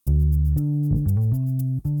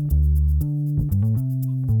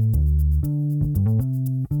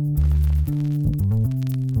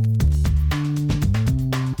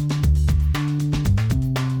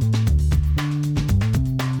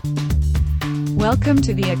Welcome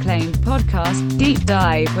to the acclaimed podcast, Deep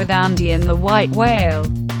Dive with Andy and the White Whale.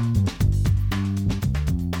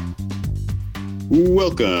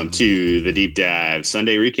 Welcome to the Deep Dive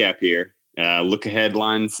Sunday recap here. Look-ahead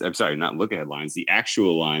lines. I'm sorry, not look-ahead lines. The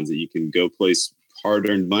actual lines that you can go place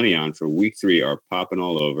hard-earned money on for week 3 are popping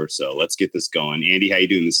all over. So let's get this going. Andy, how you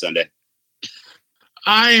doing this Sunday?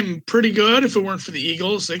 I'm pretty good. If it weren't for the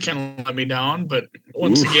Eagles, they kind of let me down. But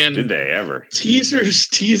once again, did they ever?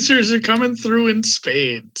 Teasers are coming through in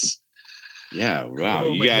spades. Yeah, wow.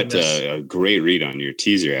 You got a great read on your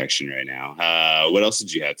teaser action right now. What else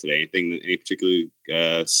did you have today? Any particularly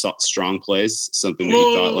strong plays? Something that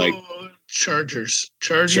you thought like Chargers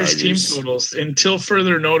team totals until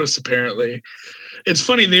further notice. Apparently, it's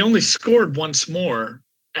funny. They only scored once more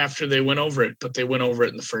after they went over it, but they went over it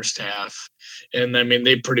in the first half. And I mean,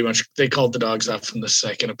 they called the dogs off from the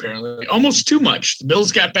second, apparently. Almost too much. The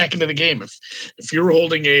Bills got back into the game. If you were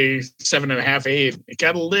holding a 7.5, 8, it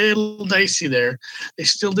got a little dicey there. They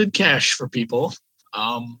still did cash for people.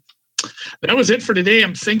 That was it for today.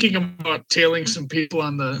 I'm thinking about tailing some people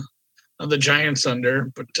on the Giants under,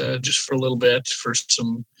 but just for a little bit for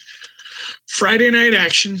some Friday night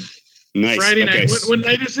action. Nice. Friday night. What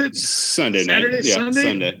night is it? Sunday Saturday, night. Yeah, Sunday?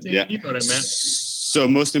 Sunday. Yeah. You know what I meant. So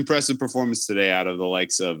most impressive performance today out of the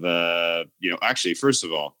likes of, actually, first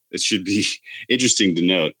of all, it should be interesting to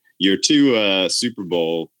note your 2 Super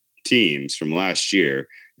Bowl teams from last year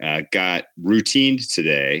got routined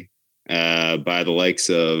today by the likes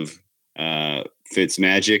of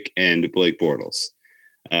Fitzmagic and Blake Bortles.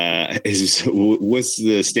 What's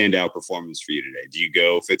the standout performance for you today? Do you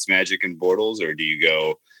go Fitzmagic and Bortles, or do you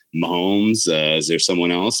go Mahomes? Is there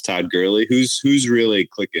someone else? Todd Gurley? Who's really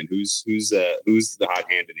clicking? Who's the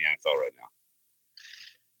hot hand in the NFL right now?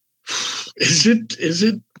 Is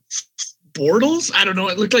it Bortles? I don't know.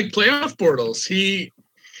 It looked like playoff Bortles. He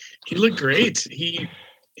looked great.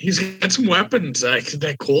 He's got some weapons.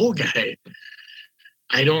 That Cole guy.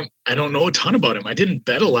 I don't know a ton about him. I didn't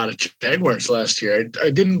bet a lot of Jaguars last year.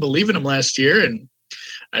 I didn't believe in him last year, and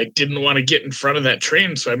I didn't want to get in front of that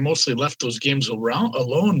train, so I mostly left those games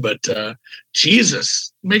alone. But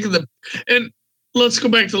Jesus, and let's go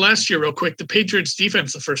back to last year real quick. The Patriots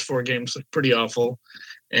defense, the first 4 games looked pretty awful,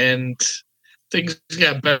 and things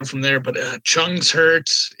got better from there. But Chung's hurt.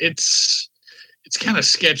 It's kind of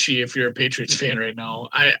sketchy if you're a Patriots fan right now.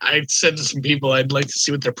 I said to some people I'd like to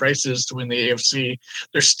see what their price is to win the AFC.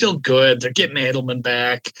 They're still good. They're getting Edelman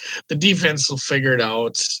back. The defense will figure it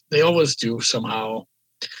out. They always do somehow.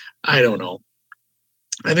 I don't know.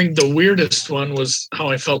 I think the weirdest one was how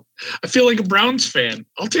I felt. I feel like a Browns fan.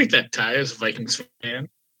 I'll take that tie as a Vikings fan.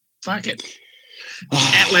 Fuck it.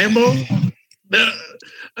 At Lambeau.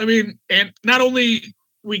 I mean, and not only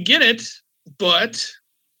we get it, but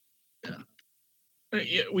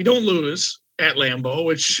we don't lose at Lambeau,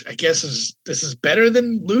 which I guess this is better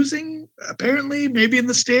than losing, apparently, maybe in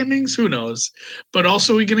the standings. Who knows? But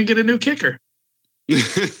also we're going to get a new kicker.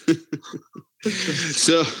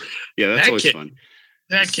 So, yeah, that's always fun.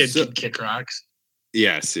 That kid can kick rocks.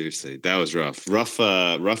 Yeah, seriously, that was rough.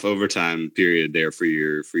 Rough overtime period there for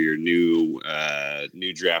your new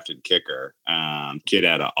drafted kicker, kid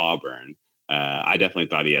out of Auburn. I definitely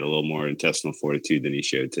thought he had a little more intestinal fortitude than he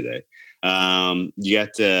showed today. You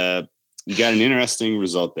got an interesting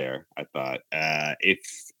result there. I thought if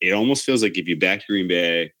it almost feels like if you backed Green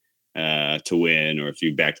Bay to win, or if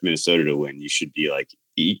you backed Minnesota to win, you should be like,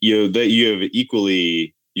 that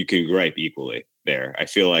you can gripe equally there. I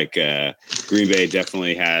feel like Green Bay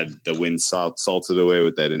definitely had the win salted away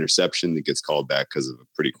with that interception that gets called back because of a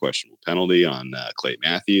pretty questionable penalty on Clay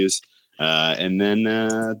Matthews, and then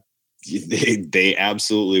they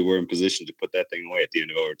absolutely were in position to put that thing away at the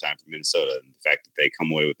end of overtime for Minnesota. And the fact that they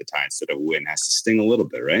come away with the tie instead of a win has to sting a little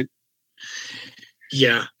bit, right?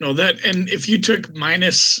 Yeah, no, and if you took a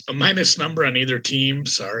minus number on either team,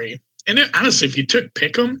 sorry. And honestly, if you took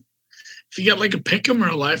Pick'em, if you got like a Pick'em or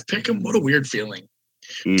a live Pick'em, what a weird feeling.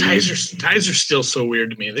 Ties are still so weird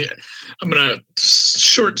to me. I'm going to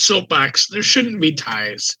short soapbox. There shouldn't be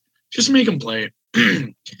ties. Just make them play.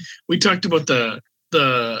 We talked about the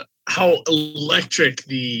how electric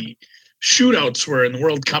the shootouts were in the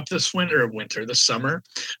World Cup this summer.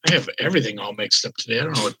 I have everything all mixed up today. I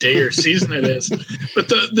don't know what day or season it is, but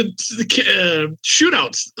the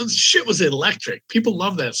shootouts, shit was electric. People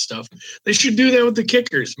love that stuff. They should do that with the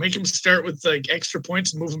kickers. Make them start with like extra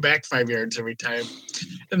points and move them back 5 yards every time,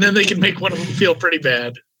 and then they can make one of them feel pretty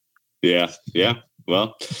bad. Yeah.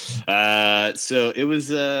 Well, so it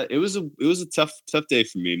was a tough day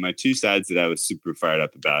for me. My 2 sides that I was super fired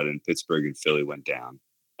up about in Pittsburgh and Philly went down.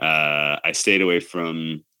 I stayed away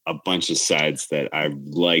from a bunch of sides that I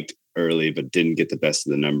liked early, but didn't get the best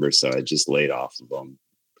of the numbers, so I just laid off of them.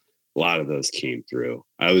 A lot of those came through.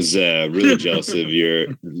 I was really jealous of your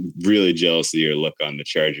look on the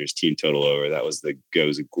Chargers team total over. That was a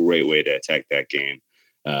great way to attack that game.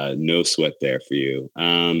 No sweat there for you.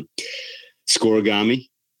 Scorigami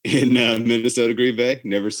in Minnesota Green Bay.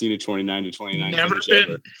 Never seen a 29-29. Never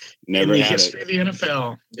been. Never in the had history it. of the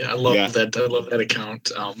NFL. Yeah, I love that. I love that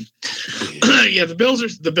account. Yeah. The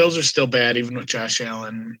Bills are still bad, even with Josh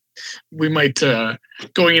Allen. We might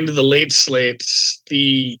going into the late slates.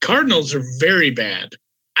 The Cardinals are very bad.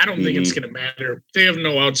 I don't think it's going to matter. They have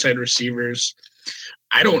no outside receivers.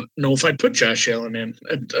 I don't know if I'd put Josh Allen in.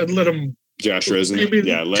 I'd let him. Josh Rosen. I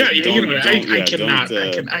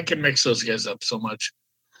can mix those guys up so much.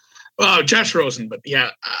 Well, Josh Rosen, but yeah,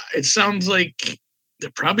 it sounds like they're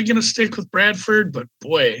probably going to stick with Bradford. But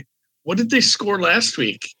boy, what did they score last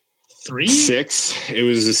week? 6. It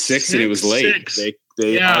was a 6 and it was late.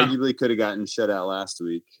 They arguably could have gotten shut out last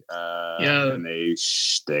week. And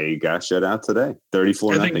they got shut out today.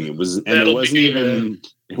 34-0.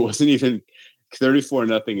 It wasn't even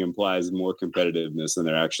 34-0 implies more competitiveness than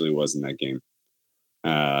there actually was in that game.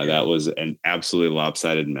 That was an absolutely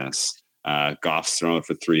lopsided mess. Goff's throwing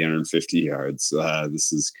for 350 yards.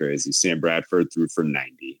 This is crazy. Sam Bradford threw for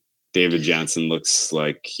 90. David Johnson looks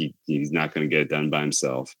like he's not going to get it done by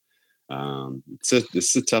himself.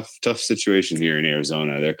 It's a tough situation here in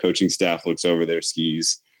Arizona. Their coaching staff looks over their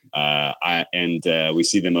skis. We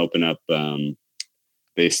see them open up.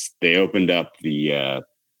 They opened up the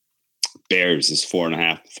Bears is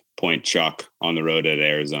 4.5 point chalk on the road at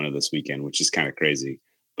Arizona this weekend, which is kind of crazy.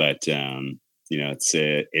 But it's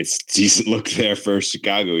a decent look there for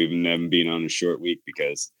Chicago, even them being on a short week,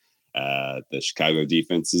 because the Chicago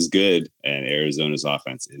defense is good and Arizona's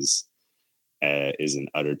offense is an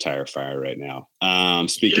utter tire fire right now.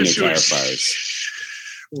 Speaking of tire fires,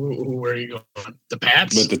 where are you going? The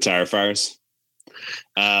Pats? With the tire fires?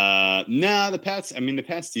 No, the Pats. I mean, the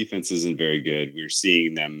Pats defense isn't very good. We're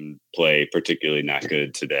seeing them play particularly not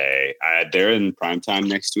good today. They're in primetime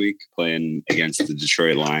next week playing against the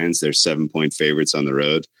Detroit Lions. They're 7-point favorites on the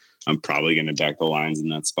road. I'm probably going to back the Lions in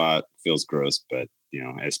that spot. Feels gross, but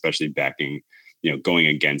especially backing, going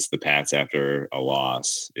against the Pats after a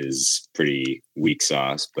loss is pretty weak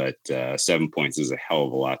sauce. But 7 points is a hell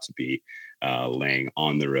of a lot to be laying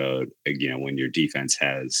on the road. When your defense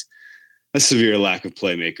has a severe lack of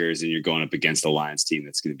playmakers and you're going up against a Lions team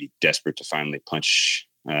that's going to be desperate to finally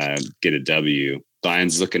get a W.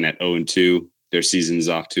 Lions looking at 0-2. Their season's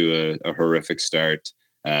off to a horrific start.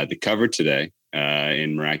 They covered today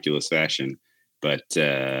in miraculous fashion, but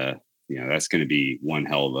that's going to be one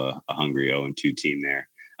hell of a hungry 0-2 team there.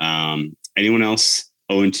 Anyone else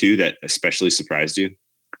 0-2 that especially surprised you?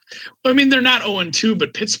 Well, I mean, they're not 0-2,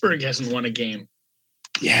 but Pittsburgh hasn't won a game.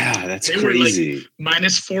 Yeah, that's they crazy. Were like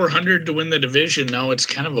 -400 to win the division. Now it's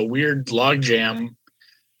kind of a weird logjam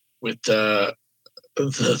with the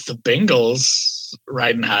Bengals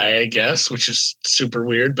riding high, I guess, which is super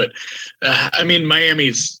weird. But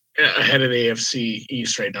Miami's ahead of the AFC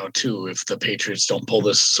East right now too, if the Patriots don't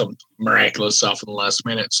pull some miraculous off in the last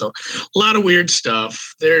minute. So a lot of weird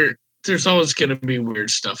stuff. There's always going to be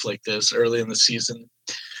weird stuff like this early in the season.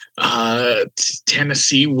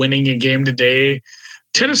 Tennessee winning a game today.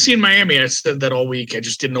 Tennessee and Miami, I said that all week. I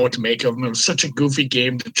just didn't know what to make of them. It was such a goofy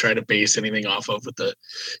game to try to base anything off of with the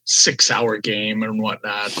 6-hour game and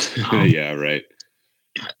whatnot. Yeah, right.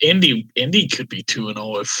 Indy could be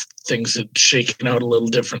 2-0 if things had shaken out a little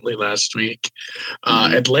differently last week.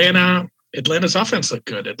 Atlanta's offense looked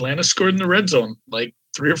good. Atlanta scored in the red zone like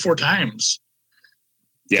 3 or 4 times.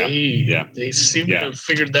 Yeah, they seem to have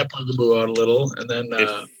figured that bugaboo out a little. And then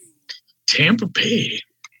Tampa Bay.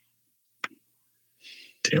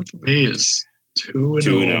 Tampa Bay is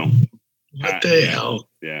 2-0. What the hell?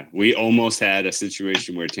 Yeah, we almost had a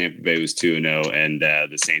situation where Tampa Bay was 2-0 and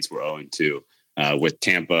the Saints were 0-2, with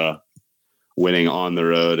Tampa winning on the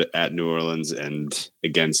road at New Orleans and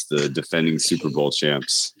against the defending Super Bowl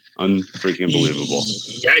champs. Unfreaking believable.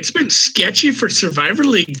 Yeah, it's been sketchy for Survivor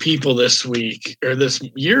League people this week or this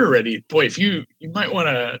year already. Boy, if you might want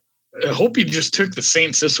to. I hope you just took the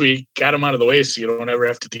Saints this week, got them out of the way, so you don't ever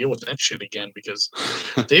have to deal with that shit again, because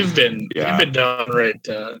they've been downright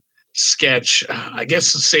sketch. I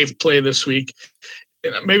guess a safe play this week.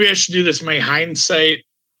 Maybe I should do this. My hindsight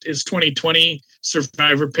is 2020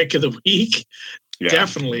 Survivor pick of the week. Yeah.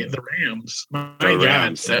 Definitely the Rams. My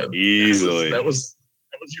God, easily that was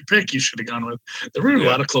your pick. You should have gone with. There were a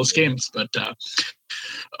lot of close games, but.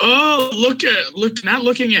 Not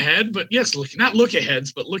looking ahead, but yes, not look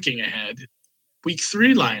aheads, but looking ahead. Week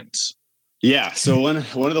 3 lines. Yeah. So one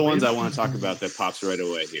of the ones I want to talk about that pops right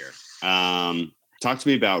away here Talk to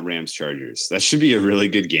me about Rams Chargers. That should be a really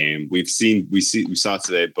good game. We saw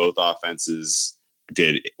today both offenses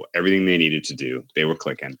did everything they needed to do. They were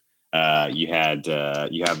clicking. You have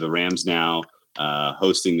the Rams now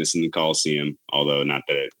hosting this in the Coliseum, although not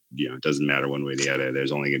that it doesn't matter one way or the other.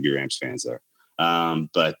 There's only going to be Rams fans there.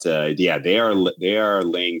 They are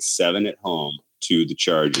laying 7 at home to the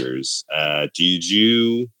Chargers. Did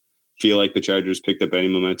you feel like the Chargers picked up any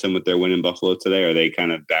momentum with their win in Buffalo today? Are they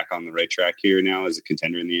kind of back on the right track here now as a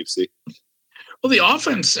contender in the AFC? Well, the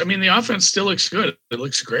offense still looks good. It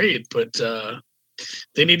looks great, but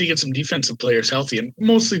they need to get some defensive players healthy, and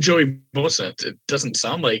mostly Joey Bosa. It doesn't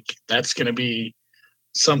sound like that's going to be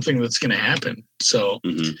something that's going to happen. So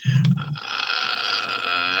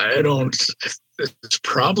it's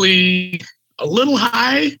probably a little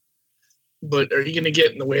high, but are you going to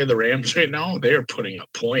get in the way of the Rams right now? They're putting up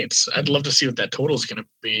points. I'd love to see what that total is going to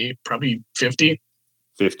be. Probably 50.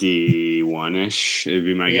 51-ish would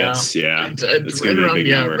be my guess. Yeah. It's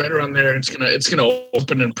right around there. It's gonna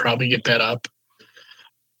open and probably get bet up.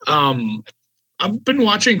 I've been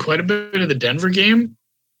watching quite a bit of the Denver game,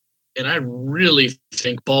 and I really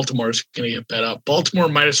think Baltimore's going to get bet up. Baltimore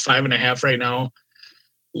minus 5.5 right now.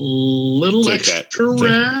 Little take extra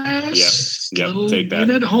that. rest. Yep. Little Take that.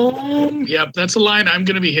 win at home. Yep, that's a line I'm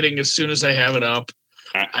going to be hitting as soon as I have it up.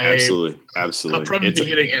 Absolutely. I'll probably be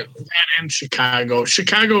hitting it. And Chicago.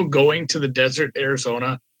 Chicago going to the desert,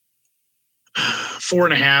 Arizona.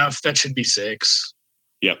 4.5. That should be 6.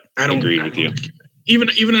 Yep. I agree with you.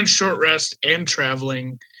 Even on short rest and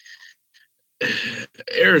traveling,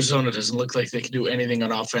 Arizona doesn't look like they can do anything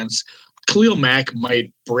on offense. Khalil Mack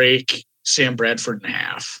might break Sam Bradford in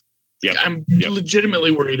half. Yeah, I'm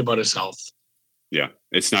legitimately worried about his health. Yeah,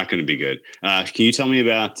 it's not going to be good. Can you tell me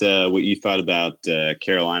about what you thought about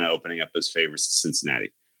Carolina opening up as favorites to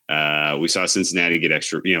Cincinnati? We saw Cincinnati get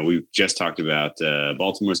extra. We just talked about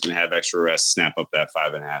Baltimore's going to have extra rest, snap up that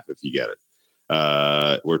 5.5 if you get it.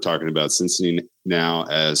 We're talking about Cincinnati now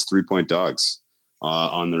as 3-point dogs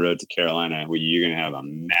on the road to Carolina, where you're going to have a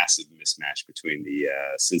massive mismatch between the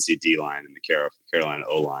Cincy D line and the Carolina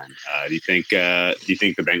O line. Do you think the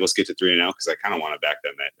Bengals get to 3-0? Because I kind of want to back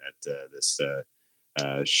them at this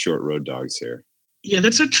short road dogs here. Yeah,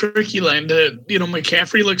 that's a tricky line.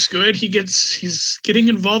 McCaffrey looks good. He's getting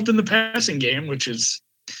involved in the passing game, which is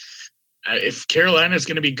if Carolina is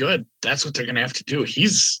going to be good, that's what they're going to have to do.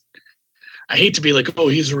 I hate to be like, oh,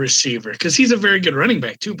 he's a receiver, because he's a very good running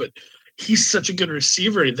back too, but he's such a good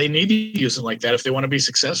receiver. They need to use him like that if they want to be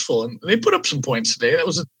successful. And they put up some points today.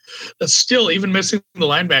 That's still, even missing the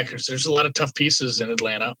linebackers, there's a lot of tough pieces in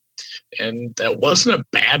Atlanta. And that wasn't a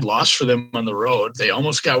bad loss for them on the road. They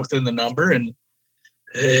almost got within the number. And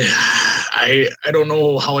I don't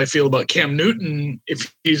know how I feel about Cam Newton,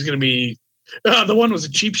 if he's going to be the one was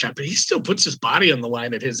a cheap shot, but he still puts his body on the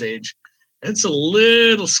line at his age. It's a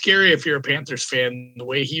little scary if you're a Panthers fan, the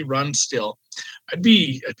way he runs still. I'd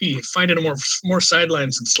be finding him more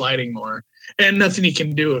sidelines and sliding more. And nothing he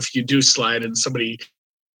can do if you do slide and somebody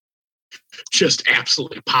just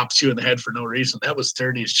absolutely pops you in the head for no reason. That was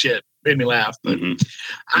dirty as shit. Made me laugh. But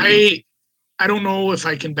I don't know if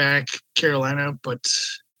I can back Carolina, but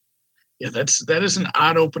yeah, that is an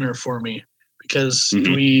odd opener for me, because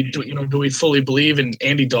do we fully believe in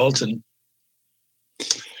Andy Dalton?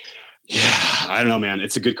 Yeah, I don't know, man.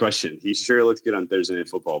 It's a good question. He sure looked good on Thursday Night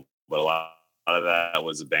Football, but a lot of that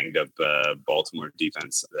was a banged up Baltimore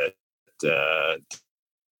defense that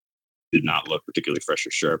did not look particularly fresh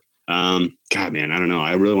or sharp. God, man, I don't know.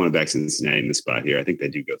 I really want to back Cincinnati in this spot here. I think they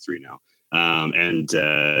do go 3 now. And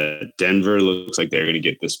Denver looks like they're going to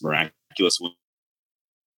get this miraculous win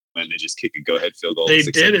when they just kick a go-ahead field goal. They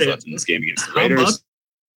did it left in this game against the Raiders.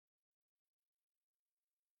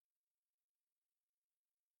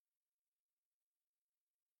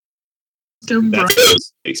 That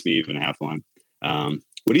makes me even half one.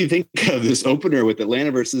 What do you think of this opener with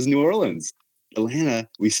Atlanta versus New Orleans? Atlanta,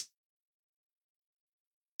 we've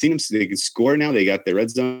seen them. They can score now. They got their red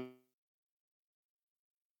zone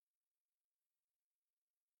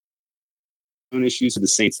issues with the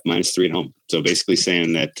Saints -3 at home. So basically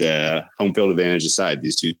saying that home field advantage aside,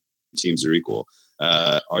 these two teams are equal.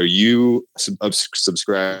 Are you a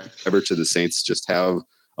subscriber to the Saints just have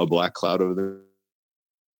a black cloud over there?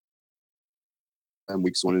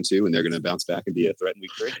 Weeks 1 and 2, and they're going to bounce back and be a threat in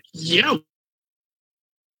week 3. Yeah.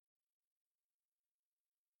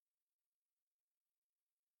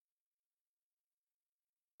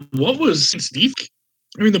 What was Steve?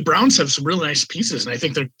 I mean, the Browns have some really nice pieces, and I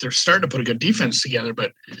think they're starting to put a good defense together.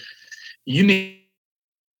 But you need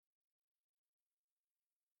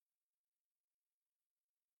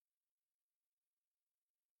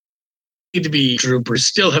to be Drew Brees,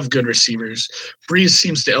 still have good receivers. Brees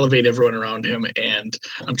seems to elevate everyone around him, and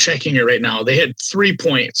I'm checking it right now. They had 3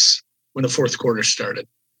 points when the fourth quarter started.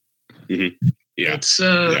 Mm-hmm. Yeah,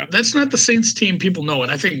 that's not the Saints team people know,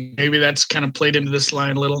 and I think maybe that's kind of played into this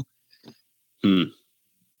line a little. But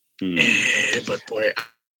boy,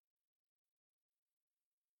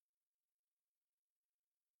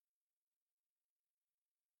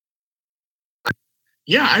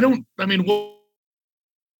 yeah,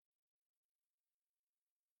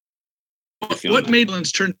 what made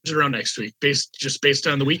Lens turn around next week? Based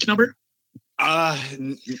on the week number? No,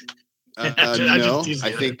 I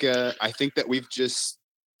think that we've just,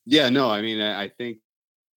 I think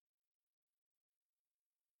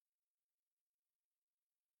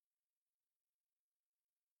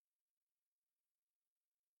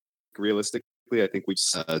realistically, I think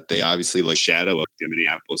they obviously like shadow of the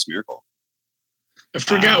Minneapolis Miracle. I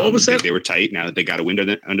forgot what was that? They were tight. Now that they got a win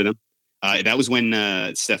under them. That was when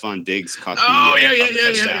Stephon Diggs caught the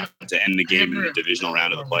touchdown to end the game in the divisional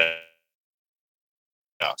round of the playoffs.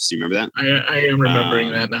 Do you remember that? I am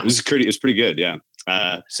remembering that now. It was pretty good, yeah.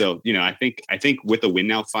 So I think with a win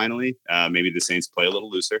now, finally, maybe the Saints play a little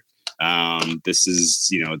looser. This is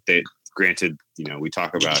granted, we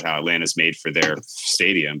talk about how Atlanta's made for their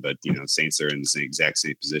stadium, but Saints are in the exact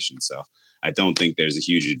same position. So I don't think there's a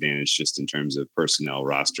huge advantage just in terms of personnel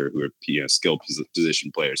roster who are skilled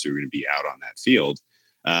position players who are going to be out on that field.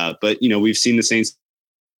 But we've seen the Saints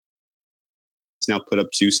now put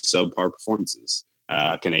up 2 subpar performances.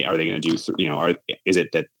 Are they going to do? Is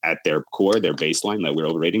it that at their core, their baseline, that we're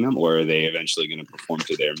overrating them, or are they eventually going to perform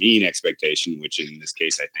to their mean expectation? Which in this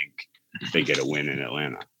case, I think they get a win in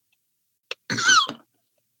Atlanta.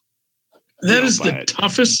 That is the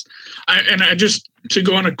toughest. To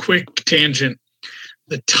go on a quick tangent,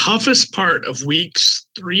 the toughest part of weeks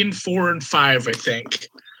 3 and 4 and 5, I think,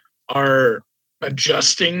 are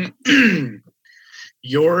adjusting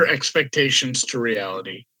your expectations to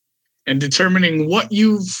reality and determining what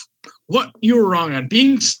you were wrong on.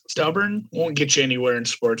 Being stubborn won't get you anywhere in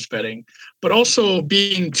sports betting, but also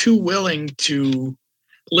being too willing to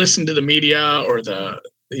listen to the media or the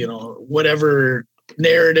whatever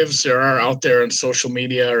narratives there are out there on social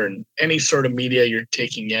media or in any sort of media you're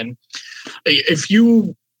taking in. If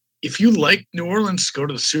you like New Orleans to go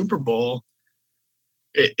to the Super Bowl,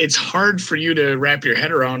 it's hard for you to wrap your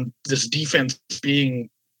head around this defense being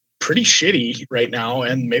pretty shitty right now,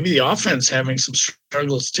 and maybe the offense having some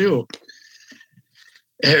struggles too.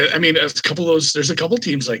 I mean, there's a couple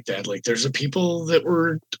teams like that. Like there's a people that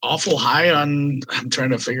were awful high on. I'm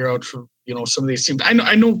trying to figure out for some of these teams.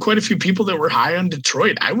 I know quite a few people that were high on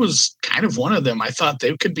Detroit. I was kind of one of them. I thought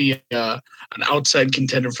they could be an outside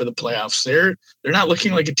contender for the playoffs. They're not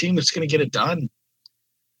looking like a team that's going to get it done.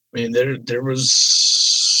 I mean, there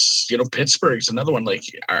was Pittsburgh's another one. Like,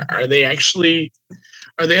 are they actually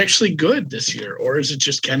good this year, or is it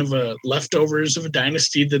just kind of a leftovers of a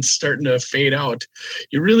dynasty that's starting to fade out?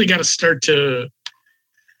 You really got to start to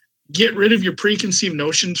get rid of your preconceived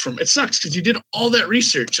notions from. It sucks because you did all that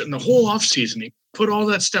research and the whole offseason. You put all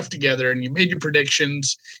that stuff together and you made your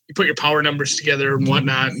predictions. You put your power numbers together and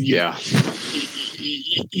whatnot. And you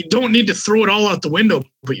don't need to throw it all out the window,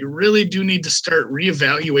 but you really do need to start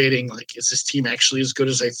reevaluating. Like, is this team actually as good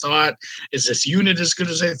as I thought? Is this unit as good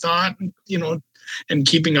as I thought? And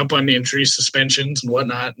keeping up on the injury suspensions and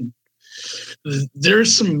whatnot. And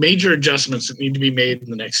there's some major adjustments that need to be made in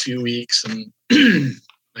the next few weeks. And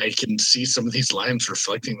I can see some of these lines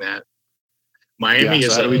reflecting that.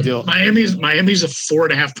 Miami's a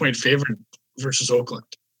 4.5 point favorite versus Oakland.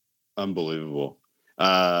 Unbelievable.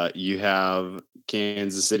 You have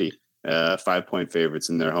Kansas City, 5-point favorites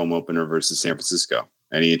in their home opener versus San Francisco.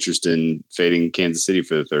 Any interest in fading Kansas City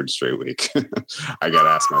for the 3rd straight week? I got to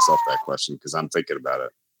ask myself that question because I'm thinking about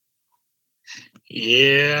it.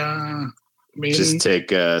 Yeah. I mean, just take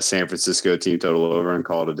San Francisco team total over and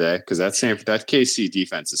call it a day because that KC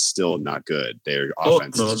defense is still not good. Their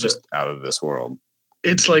offense is just out of this world.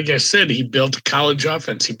 It's like I said, he built a college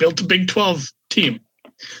offense. He built a Big 12 team.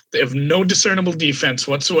 They have no discernible defense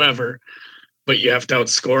whatsoever, but you have to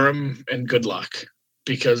outscore them, and good luck.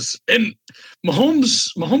 And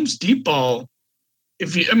Mahomes deep ball,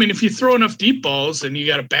 if you throw enough deep balls and you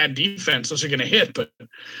got a bad defense, those are going to hit. But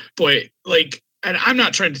boy, and I'm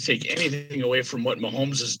not trying to take anything away from what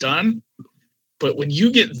Mahomes has done, but when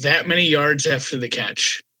you get that many yards after the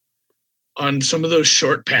catch on some of those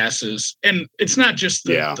short passes, and it's not just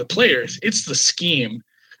the players, it's the scheme.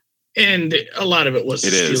 And a lot of it was the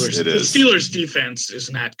Steelers. The Steelers defense is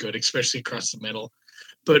not good, especially across the middle.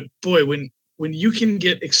 But boy, when you can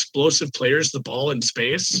get explosive players the ball in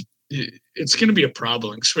space, it's going to be a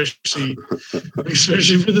problem, especially for the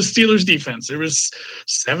Steelers defense. There was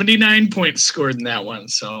 79 points scored in that one.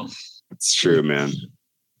 So it's true, man.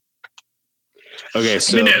 Okay.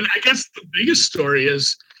 So I guess the biggest story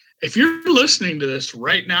is if you're listening to this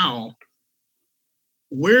right now,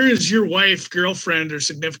 where is your wife, girlfriend, or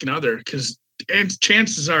significant other? Because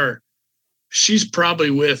chances are she's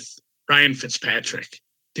probably with Ryan Fitzpatrick.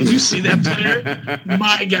 Did you see that player?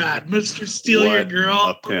 My God, Mr. Steal Your Girl.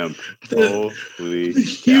 A pimp. Holy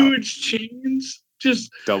huge chains. Just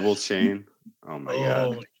double chain. Oh my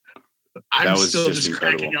God. I'm still just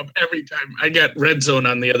cracking up every time. I got Red Zone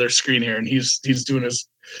on the other screen here, and he's doing his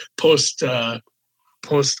post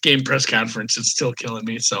game press conference. It's still killing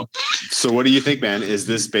me. So what do you think, man? Is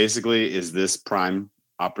this prime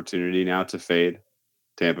opportunity now to fade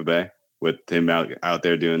Tampa Bay with him out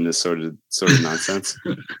there doing this sort of nonsense?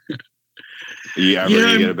 Are you ever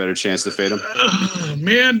going to get a better chance to fade him?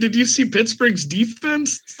 Man, did you see Pittsburgh's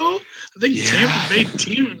defense though? I think Tampa Bay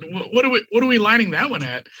team. What are we lining that one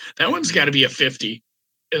at? That one's got to be a 50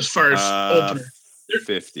 as far as opener.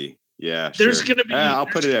 50. Yeah. There's going to be. I'll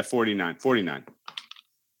put it at 49. 49.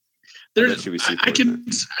 I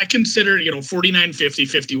consider 49, 50,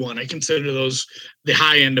 51. I consider those the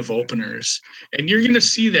high end of openers. And you're going to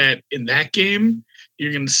see that in that game.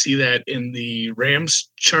 You're going to see that in the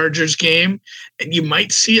Rams-Chargers game. And you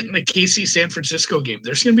might see it in the KC-San Francisco game.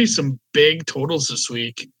 There's going to be some big totals this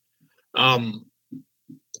week. God,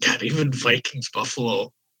 even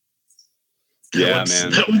Vikings-Buffalo. Man.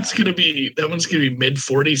 That one's going to be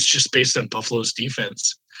mid-40s just based on Buffalo's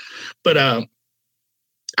defense. But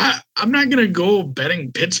I'm not going to go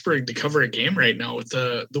betting Pittsburgh to cover a game right now with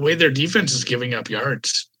the way their defense is giving up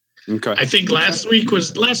yards. Okay. I think last week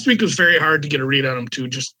was very hard to get a read on them too.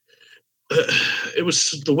 Just it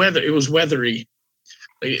was the weather. It was weathery.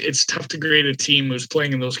 It's tough to grade a team who's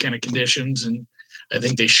playing in those kind of conditions, and I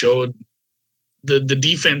think they showed the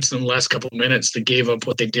defense in the last couple of minutes that gave up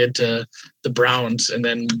what they did to the Browns, and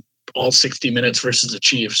then all 60 minutes versus the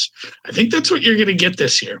Chiefs. I think that's what you're going to get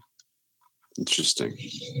this year. Interesting.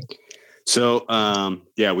 So,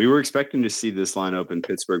 we were expecting to see this line open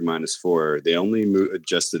Pittsburgh -4. They only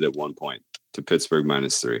adjusted at 1 point to Pittsburgh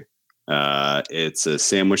 -3. It's a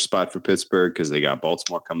sandwich spot for Pittsburgh because they got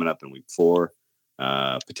Baltimore coming up in week 4.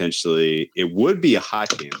 Potentially, it would be a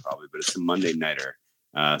hot game probably, but it's a Monday nighter.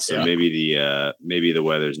 Maybe the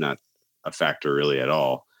weather's not a factor really at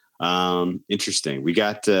all. Interesting. We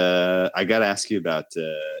got. I got to ask you about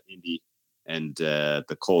Indy and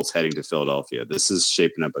the Colts heading to Philadelphia. This is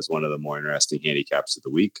shaping up as one of the more interesting handicaps of the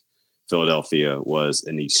week. Philadelphia was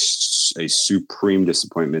a supreme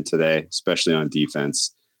disappointment today, especially on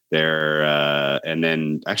defense. And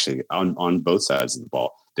then actually on both sides of the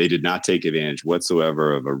ball, they did not take advantage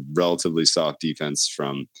whatsoever of a relatively soft defense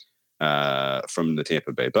from the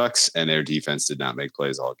Tampa Bay Bucks, and their defense did not make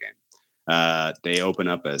plays all game. They open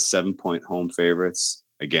up as 7-point home favorites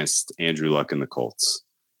against Andrew Luck and the Colts.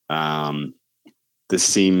 That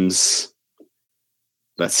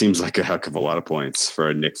seems like a heck of a lot of points for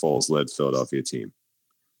a Nick Foles led Philadelphia team.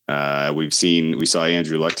 We saw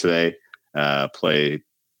Andrew Luck today play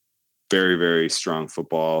very, very strong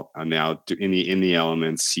football. Now in the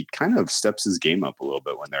elements, he kind of steps his game up a little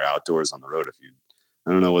bit when they're outdoors on the road.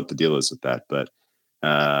 I don't know what the deal is with that, but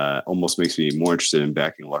almost makes me more interested in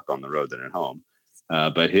backing Luck on the road than at home.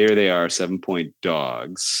 But here they are, 7-point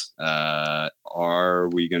dogs. Are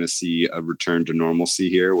we going to see a return to normalcy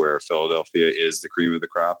here where Philadelphia is the cream of the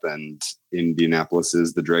crop and Indianapolis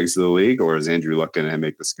is the dregs of the league? Or is Andrew Luck going to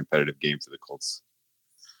make this a competitive game for the Colts?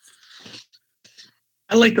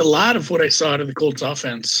 I liked a lot of what I saw out of the Colts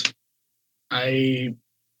offense. I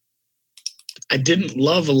didn't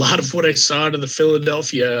love a lot of what I saw out of the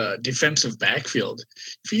Philadelphia defensive backfield.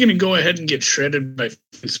 If you're going to go ahead and get shredded by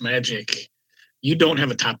Fitzmagic, you don't have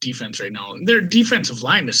a top defense right now. Their defensive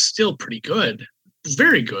line is still pretty good,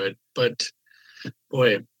 very good. But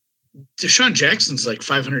boy, Deshaun Jackson's like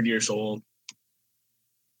 500 years old.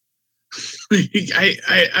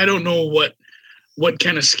 I don't know what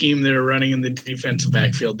kind of scheme they're running in the defensive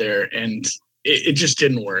backfield there, and it just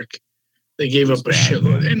didn't work. They gave up a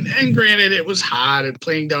shitload. And granted, it was hot and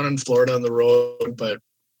playing down in Florida on the road, but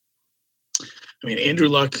I mean, Andrew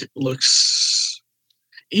Luck looks.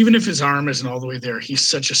 Even if his arm isn't all the way there, he's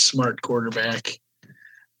such a smart quarterback.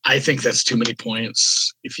 I think that's too many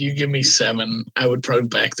points. If you give me 7, I would probably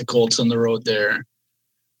back the Colts on the road there.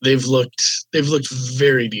 They've looked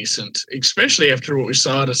very decent, especially after what we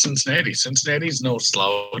saw out of Cincinnati. Cincinnati's no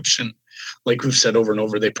slouch, and like we've said over and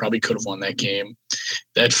over, they probably could have won that game.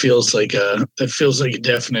 That feels like a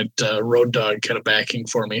definite road dog kind of backing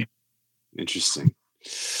for me. Interesting.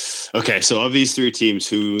 Okay, so of these three teams,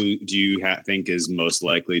 who do you think is most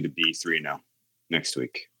likely to be 3-0 next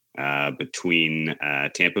week? Between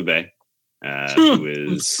Tampa Bay, who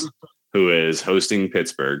is hosting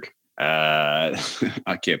Pittsburgh.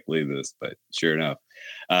 I can't believe this, but sure enough.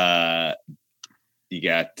 You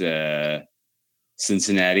got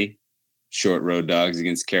Cincinnati, short road dogs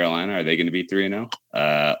against Carolina. Are they going to be 3-0?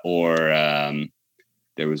 Or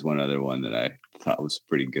there was one other one that I thought was a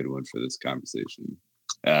pretty good one for this conversation.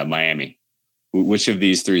 Miami. Which of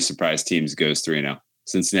these three surprise teams goes 3-0?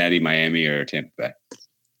 Cincinnati, Miami, or Tampa Bay?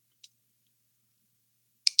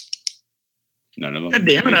 None of them. God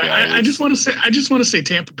damn it! I just want to say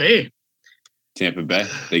Tampa Bay. Tampa Bay,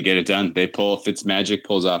 they get it done. They pull Fitzmagic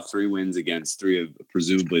pulls off 3 wins against 3 of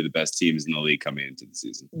presumably the best teams in the league coming into the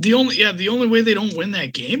season. The only way they don't win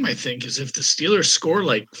that game, I think, is if the Steelers score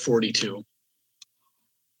like 42.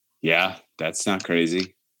 Yeah, that's not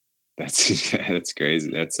crazy. That's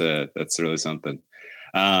crazy. That's really something.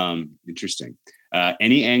 Interesting.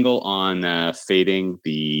 Any angle on fading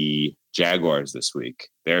the Jaguars this week?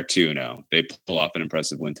 They're 2-0. They pull off an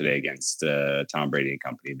impressive win today against Tom Brady and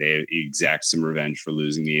company. They exact some revenge for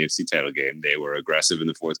losing the AFC title game. They were aggressive in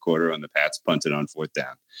the fourth quarter when the Pats punted on 4th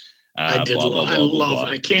down.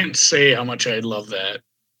 I can't say how much I love that.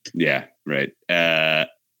 Yeah, right.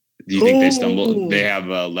 Do you think they stumble? They have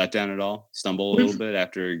a letdown at all? Stumble a little bit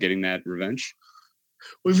after getting that revenge?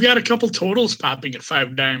 We've got a couple totals popping at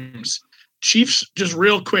 5 dimes. Chiefs, just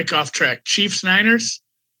real quick off track. Chiefs, Niners.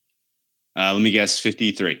 Let me guess,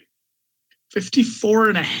 53.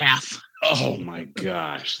 54.5. Oh my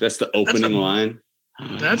gosh. That's the opening line.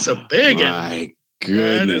 That's a big one. My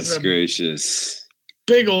goodness gracious.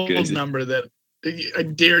 Big old number that I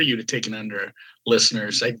dare you to take it under,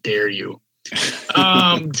 listeners. I dare you.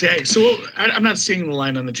 Jags. So I'm not seeing the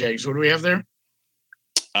line on the Jags. What do we have there?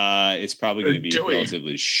 It's probably going to be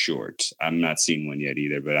relatively short. I'm not seeing one yet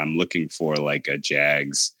either, but I'm looking for like a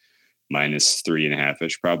Jags minus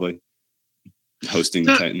 3.5-ish, probably hosting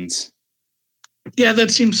the Titans. Yeah, that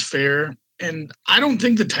seems fair. And I don't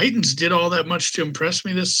think the Titans did all that much to impress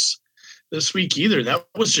me this week either. That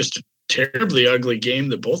was just a terribly ugly game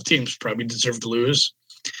that both teams probably deserve to lose.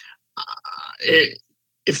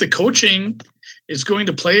 If the coaching is going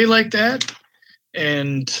to play like that,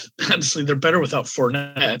 and honestly, they're better without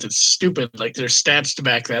Fournette. It's stupid. Like, there's stats to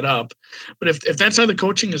back that up. But if that's how the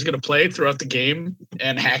coaching is going to play throughout the game,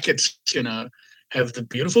 and Hackett's going to have the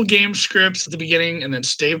beautiful game scripts at the beginning and then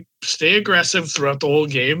stay aggressive throughout the whole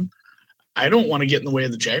game, I don't want to get in the way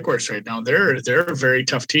of the Jaguars right now. They're a very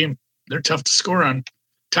tough team. They're tough to score on.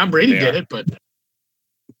 Tom Brady did it, but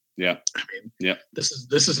yeah, I mean, yeah, this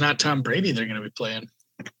is not Tom Brady they're going to be playing.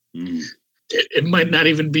 Mm. It might not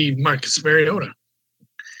even be Marcus Mariota.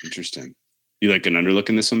 Interesting. You like an underlook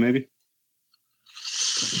in this one, maybe?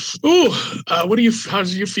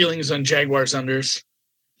 How's your feelings on Jaguars unders?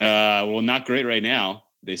 Well, not great right now.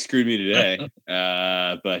 They screwed me today.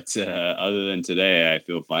 But other than today, I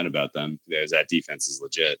feel fine about them. That defense is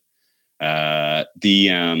legit.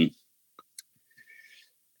 The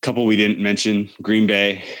couple we didn't mention, Green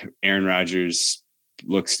Bay, Aaron Rodgers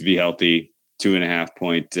looks to be healthy.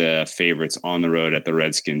 2.5-point favorites on the road at the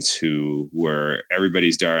Redskins, who were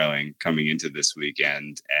everybody's darling coming into this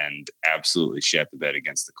weekend and absolutely shat the bed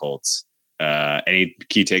against the Colts. Any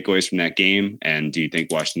key takeaways from that game? And do you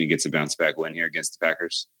think Washington gets a bounce back win here against the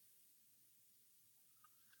Packers?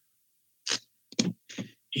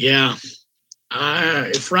 Yeah.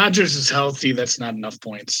 If Rodgers is healthy, that's not enough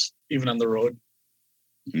points, even on the road.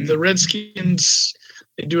 Mm-hmm. The Redskins,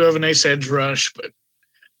 they do have a nice edge rush, but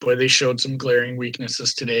boy, they showed some glaring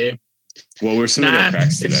weaknesses today. What were some of their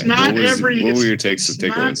cracks today? It's not what were your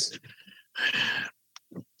takeaways?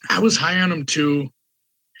 I was high on them too.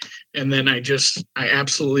 And then I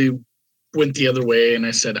absolutely went the other way and I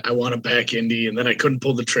said, I want to back Indy. And then I couldn't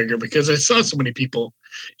pull the trigger because I saw so many people,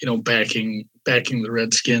 backing the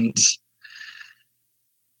Redskins.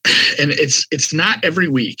 And it's not every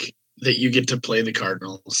week that you get to play the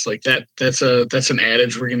Cardinals. Like that's an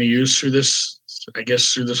adage we're going to use through this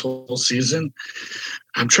whole season.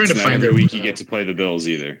 I'm trying to find every week you get to play the Bills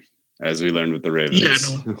either, as we learned with the Ravens.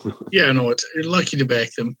 You're lucky to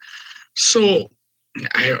back them. So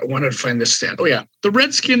I wanted to find this stat. Oh yeah, the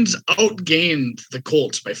Redskins outgained the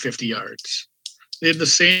Colts by 50 yards. They had the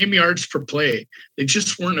same yards per play. They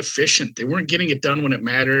just weren't efficient. They weren't getting it done when it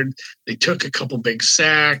mattered. They took a couple big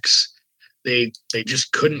sacks. They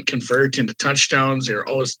just couldn't convert into touchdowns. They're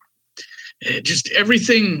always just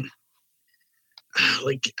everything.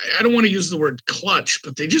 Like, I don't want to use the word clutch,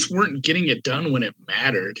 but they just weren't getting it done when it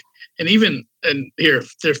mattered. And their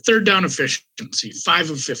third down efficiency, 5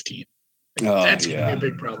 of 15. That's going to be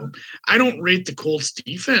a big problem. I don't rate the Colts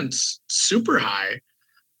defense super high.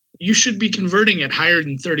 You should be converting at higher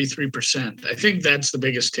than 33%. I think that's the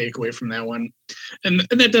biggest takeaway from that one. And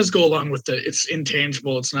that does go along with it's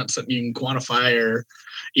intangible. It's not something you can quantify or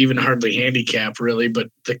even hardly handicap really,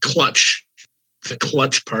 but the clutch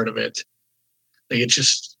part of it, like it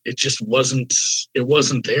just wasn't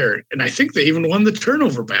there. And I think they even won the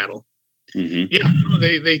turnover battle. Mm-hmm. Yeah,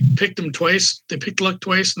 they picked them twice. They picked luck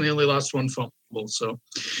twice, and they only lost one fumble. So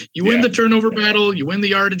you win the turnover battle, you win the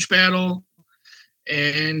yardage battle,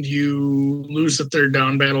 and you lose the third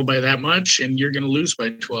down battle by that much, and you're going to lose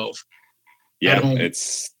by 12. Yeah,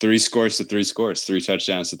 it's 3 scores to 3 scores, 3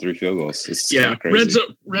 touchdowns to 3 field goals. It's crazy.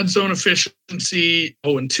 Red zone efficiency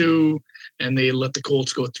 0-2, and they let the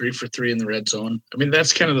Colts go 3 for 3 in the red zone. I mean,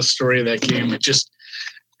 that's kind of the story of that game. It just,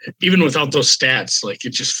 even without those stats, like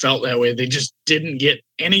it just felt that way. They just didn't get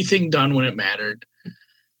anything done when it mattered.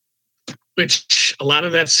 Which a lot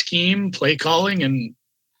of that scheme, play calling, and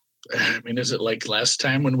I mean, is it like last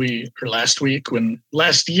year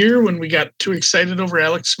when we got too excited over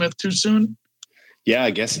Alex Smith too soon? Yeah,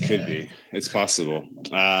 I guess it could be. It's possible.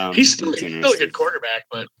 He's still a good quarterback,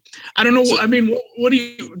 but I don't know. So, I mean,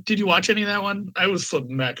 did you watch any of that one? I was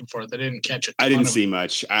flipping back and forth. I didn't catch it. I didn't see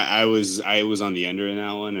much. I was on the under in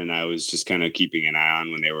that one, and I was just kind of keeping an eye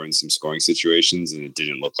on when they were in some scoring situations, and it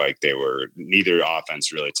didn't look like they were. Neither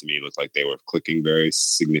offense really, to me, looked like they were clicking very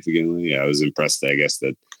significantly. I was impressed, I guess,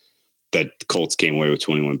 that Colts came away with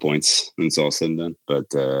 21 points when it's all said and done. But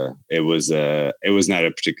it was not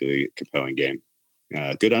a particularly compelling game.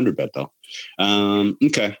 Good under bet though.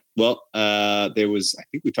 Okay. Well, there was, I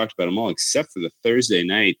think we talked about them all except for the Thursday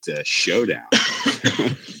night showdown.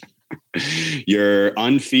 Your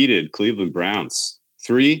undefeated Cleveland Browns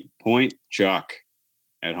 3-point chalk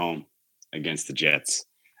at home against the Jets.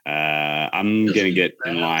 I'm going to get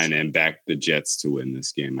in line and back the Jets to win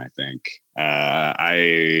this game, I think.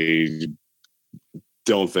 I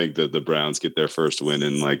don't think that the Browns get their first win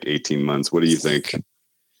in like 18 months. What do you think?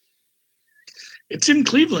 It's in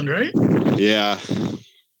Cleveland, right? Yeah.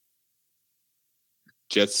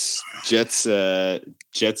 Jets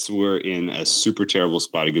were in a super terrible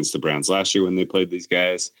spot against the Browns last year when they played these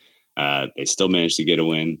guys. They still managed to get a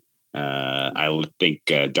win. I think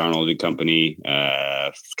Darnold and company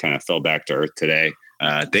kind of fell back to earth today.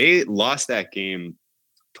 They lost that game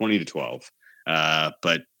 20-12.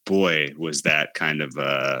 But boy, was that kind of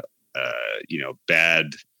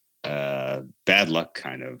bad luck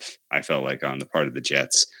kind of, I felt like, on the part of the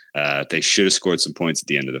Jets. They should have scored some points at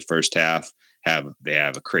the end of the first half. They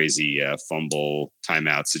have a crazy fumble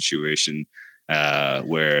timeout situation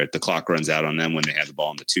where the clock runs out on them when they have the ball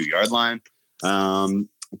on the 2-yard line.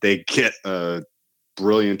 They get a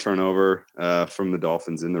brilliant turnover from the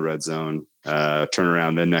Dolphins in the red zone, turn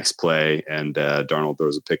around the next play, and Darnold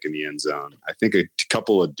throws a pick in the end zone. I think a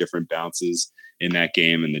couple of different bounces in that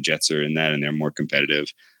game, and the Jets are in that, and they're more competitive.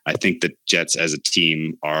 I think the Jets as a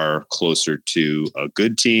team are closer to a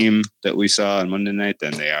good team that we saw on Monday night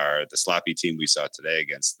than they are the sloppy team we saw today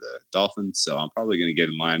against the Dolphins. So I'm probably going to get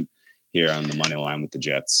in line here on the money line with the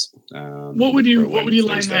Jets. What would you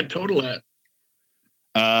line that total at?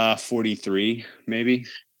 43, maybe.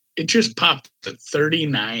 It just popped at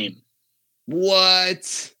 39.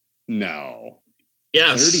 What? No.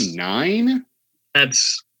 Yes. 39?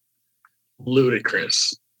 That's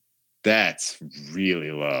ludicrous. That's really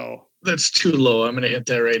low. That's too low. I'm going to hit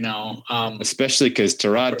that right now. Especially because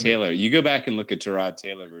Tyrod Taylor, you go back and look at Tyrod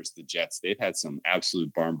Taylor versus the Jets. They've had some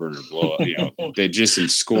absolute barn burner blow. They're just in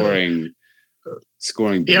scoring.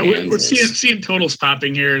 Yeah, we're seeing totals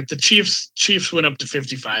popping here. The Chiefs went up to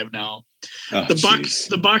 55 now. Oh,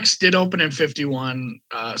 the Bucks did open at 51.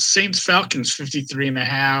 Saints Falcons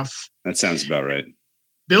 53.5. That sounds about right.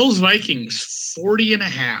 Bills Vikings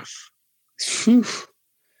 40.5. Whew.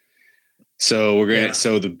 So we're gonna. Yeah.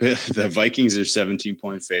 So the Vikings are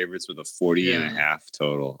 17-point favorites with a 40.5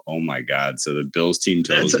 total. Oh my God! So the Bills team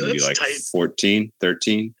total is gonna be like tight. 14,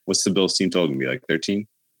 13. What's the Bills team total gonna be like? 13.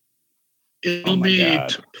 It'll be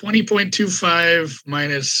 20.25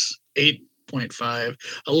 minus 8.5,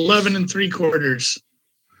 11 3/4.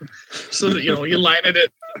 So you line it at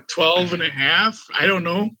 12.5. I don't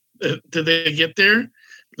know. Did they get there?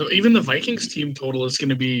 Even the Vikings team total is going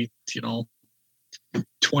to be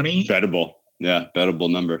 20. Bettable. Yeah, bettable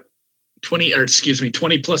number. 20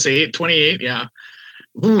 plus 8, 28. Yeah.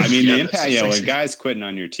 Oof, I mean, the impact, when guys quitting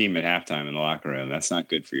on your team at halftime in the locker room, that's not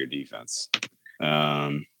good for your defense.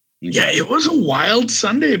 Yeah, it was a wild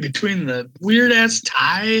Sunday between the weird ass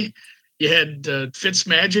tie. You had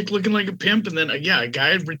Fitzmagic looking like a pimp, and then a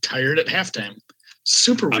guy retired at halftime.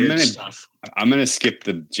 Super weird stuff. I'm going to skip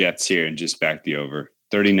the Jets here and just back the over.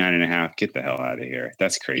 39.5. Get the hell out of here.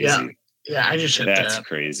 That's crazy. Yeah, I just hit that. That's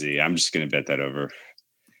crazy. I'm just going to bet that over.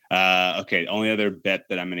 Okay, only other bet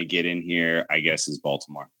that I'm going to get in here, I guess, is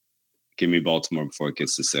Baltimore. Give me Baltimore before it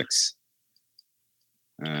gets to 6.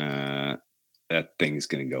 That thing's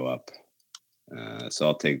going to go up. So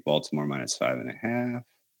I'll take Baltimore minus 5.5.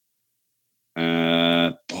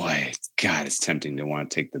 Boy, God, it's tempting to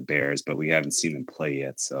want to take the Bears, but we haven't seen them play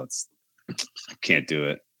yet, so I can't do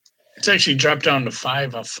it. It's actually dropped down to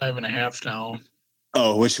 5 off 5.5 now.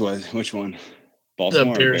 Oh, which one?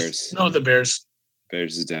 Baltimore the Bears. No, the Bears.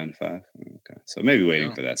 Bears is down to 5. Okay, so maybe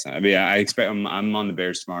waiting for that sign. I mean, I expect I'm on the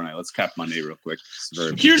Bears tomorrow night. Let's cap Monday real quick.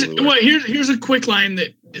 Here's a quick line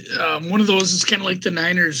that one of those is kind of like the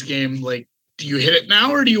Niners game. Like, do you hit it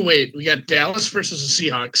now or do you wait? We got Dallas versus the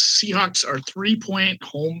Seahawks. Seahawks are 3-point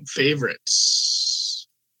home favorites.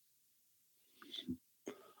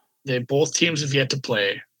 Both teams have yet to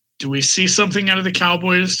play. Do we see something out of the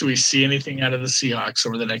Cowboys? Do we see anything out of the Seahawks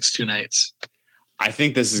over the next 2 nights? I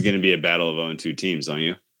think this is going to be a battle of 0-2 teams, don't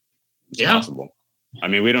you? It's yeah. Possible. I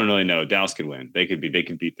mean, we don't really know. Dallas could win. They could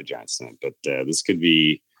beat the Giants tonight, but this could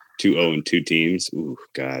be 2 0-2 teams. Ooh,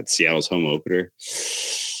 God, Seattle's home opener.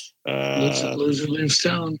 Loser leaves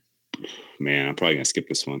town. Man, I'm probably gonna skip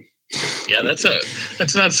this one. Yeah, that's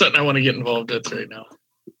not something I want to get involved with right now.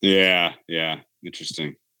 Yeah,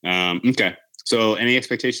 interesting. Okay, so any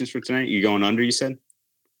expectations for tonight? You going under? You said.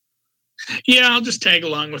 Yeah, I'll just tag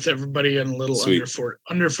along with everybody in a little Sweet.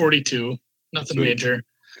 under 42. Nothing Sweet. Major.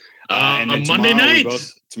 And on Monday night.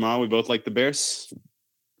 Tomorrow we both like the Bears.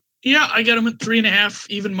 Yeah, I got them at 3.5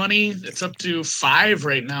 even money. It's up to 5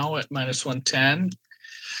 right now at minus 110.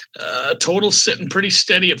 Total sitting pretty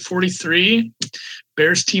steady at 43.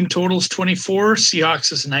 Bears team totals 24.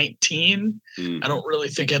 Seahawks is 19. I don't really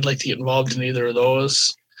think I'd like to get involved in either of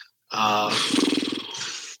those.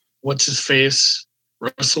 What's his face?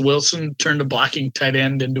 Russell Wilson turned a blocking tight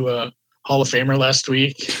end into a Hall of Famer last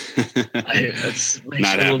week.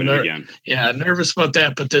 Not happening again. Yeah, nervous about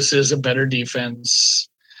that, but this is a better defense.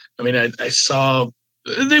 I mean, I saw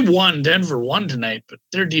they won. Denver won tonight, but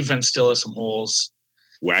their defense still has some holes.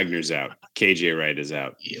 Wagner's out. KJ Wright is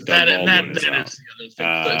out. That is the other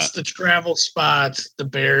thing. It's the travel spots, the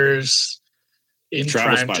Bears in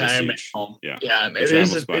prime time at home. Yeah, it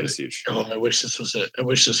is huge. Oh, I wish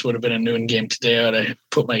this would have been a noon game today. I would have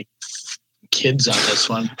put my kids on this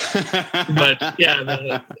one. But yeah,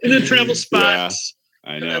 in the travel spots.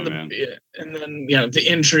 Yeah, I know, man. And then the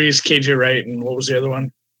injuries, KJ Wright, and what was the other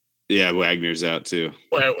one? Yeah, Wagner's out too.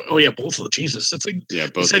 Well, both of the Jesus. That's like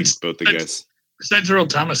both the guys. Besides Earl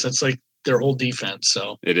Thomas, that's like their whole defense.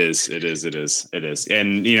 So it is. And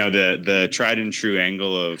the tried and true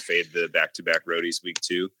angle of fade the back-to-back roadies week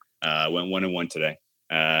 2 went 1-1 today.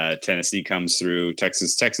 Tennessee comes through.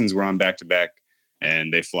 Texans were on back-to-back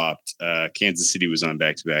and they flopped. Kansas City was on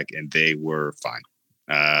back-to-back and they were fine.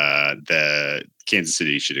 The Kansas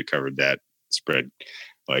City should have covered that spread.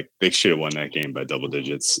 Like they should have won that game by double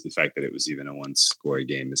digits. The fact that it was even a 1-score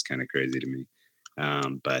game is kind of crazy to me.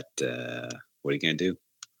 But what are you going to do?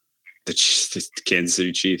 The Kansas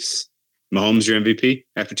City Chiefs. Mahomes your MVP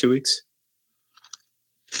after 2 weeks?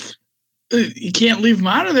 You can't leave him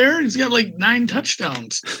out of there. He's got like 9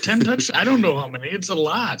 touchdowns, 10 touchdowns. I don't know how many. It's a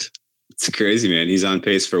lot. It's crazy, man. He's on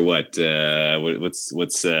pace for what?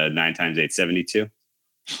 What's 9 times 8? 72?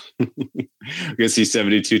 We're going to see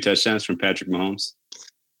 72 touchdowns from Patrick Mahomes.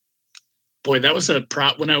 Boy, that was a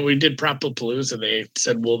prop. When we did Propapalooza, they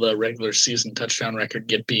said, will the regular season touchdown record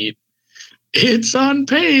get beat? It's on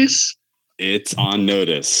pace. It's on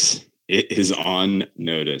notice. It is on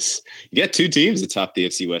notice. You got 2 teams atop the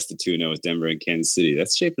AFC West at 2-0 with Denver and Kansas City.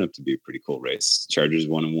 That's shaping up to be a pretty cool race. Chargers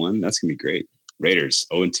 1-1. That's going to be great. Raiders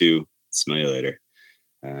 0-2. Smell you later.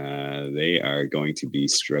 They are going to be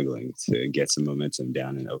struggling to get some momentum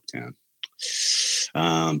down in Oaktown.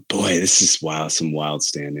 Boy, this is wild. Some wild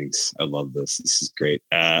standings. I love this. This is great.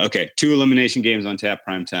 Okay, 2 elimination games on tap.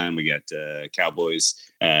 Prime time. We got Cowboys,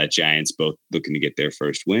 Giants, both looking to get their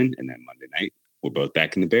first win, and then Monday night we're both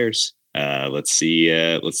back in the Bears. Let's see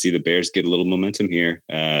the Bears get a little momentum here.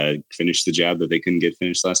 Finish the job that they couldn't get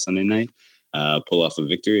finished last Sunday night. Pull off a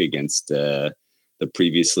victory against the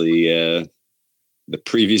previously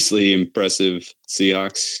impressive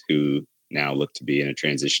Seahawks, who now look to be in a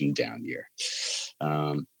transition down year.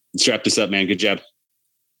 Let's wrap this up, man. Good job.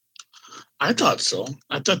 I thought so.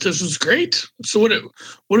 I thought this was great. So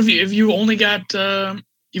what have you only got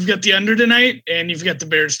you've got the under tonight and you've got the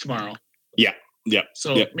Bears tomorrow? Yeah.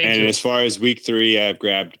 So and as far as week 3, I've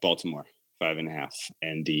grabbed Baltimore 5.5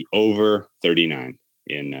 and the over 39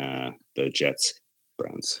 in the Jets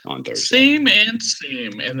Browns on Thursday.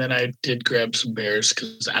 Same. And then I did grab some Bears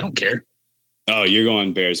because I don't care. Oh, you're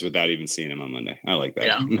going Bears without even seeing them on Monday. I like that.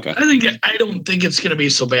 Yeah. Okay. I don't think it's going to be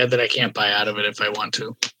so bad that I can't buy out of it if I want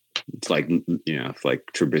to. It's like, if like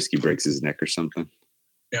Trubisky breaks his neck or something.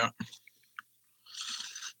 Yeah.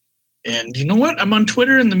 And you know what? I'm on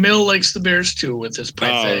Twitter, and the Mill likes the Bears too with his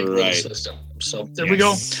pathetic little system. So there we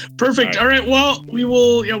go. Perfect. All right. Well,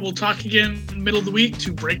 we'll talk again in the middle of the week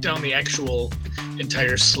to break down the actual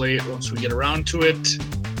entire slate once we get around to it.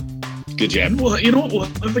 Good job. And we'll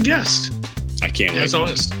have a guest. I can't wait. As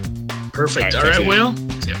always. Perfect. All right, Will.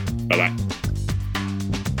 Bye-bye.